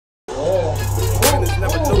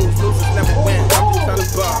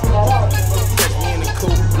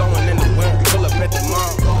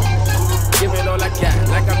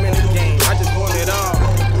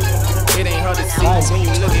see. When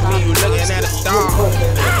you look at me, you looking at a star.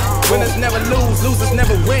 Winners never lose, losers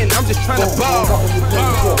never win. I'm just trying to ball.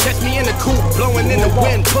 Catch me in the coupe, blowing in the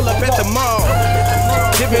wind. Pull up at the mall.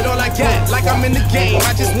 Give it all I got, like I'm in the game.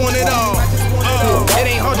 I just want it all. It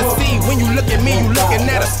ain't hard to see when you look at me, you looking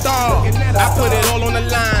at a star. I put it all on the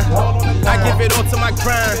line. I give it all to my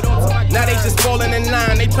grind. Now they just falling in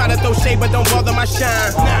line. They try to throw shade, but don't bother my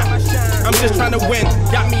shine. Nah, I'm just trying to win.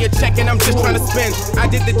 Got me a check and I'm just trying to spin. I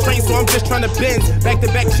did the train, so I'm just trying to bend.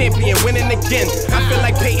 Back-to-back champion, winning again. I feel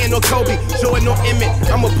like Peyton or Kobe, Jordan or Emmett.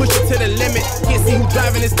 I'ma push it to the limit. Can't see who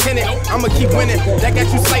driving this tenant. I'ma keep winning. That got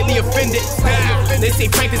you slightly offended. They say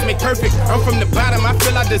practice make perfect. I'm from the bottom, I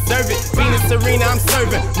feel I deserve it. Venus Serena, I'm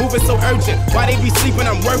serving. Moving so urgent. Why they be sleeping,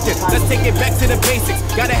 I'm working. Let's take it back to the basics.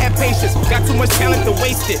 Gotta have patience. Got too much talent to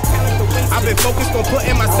waste it. I've been focused on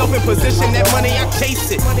putting myself in position. That money, I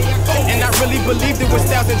chase it. And I really believed it when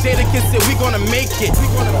Styles and Jadakiss said we gonna make it.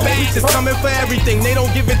 We just coming for everything. They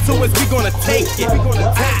don't give it to us, we gonna take it.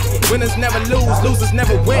 Winners never lose, losers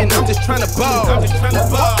never win. I'm just trying to ball.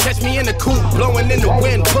 Catch me in the coupe, blowing in the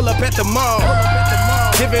wind. Pull up at the mall.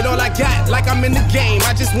 Give it all I got, like I'm in the game.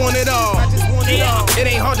 I just want it all. It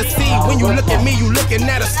ain't hard to see when you look at me, you looking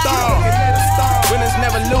at a star. Winners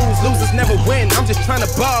never lose, losers never win. I'm just trying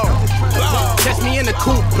to ball. Catch me in the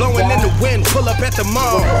coupe, blowing in the wind. Pull up at the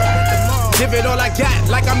mall. Give it all I got,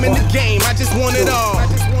 like I'm in the game. I just want it all.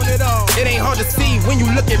 It ain't hard to see when you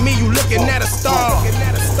look at me, you looking at a star.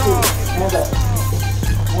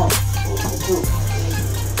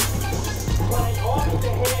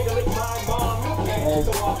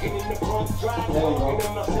 Walking in the front drive,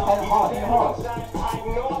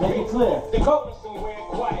 make it clear. The coat somewhere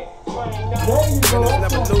quiet. Winners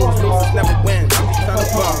never lose, losers never win. I'm just trying to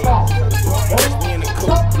ball. Catch me in the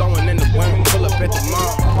coupe, blowing in the wind. Pull up at the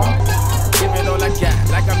mall. Give it all I got.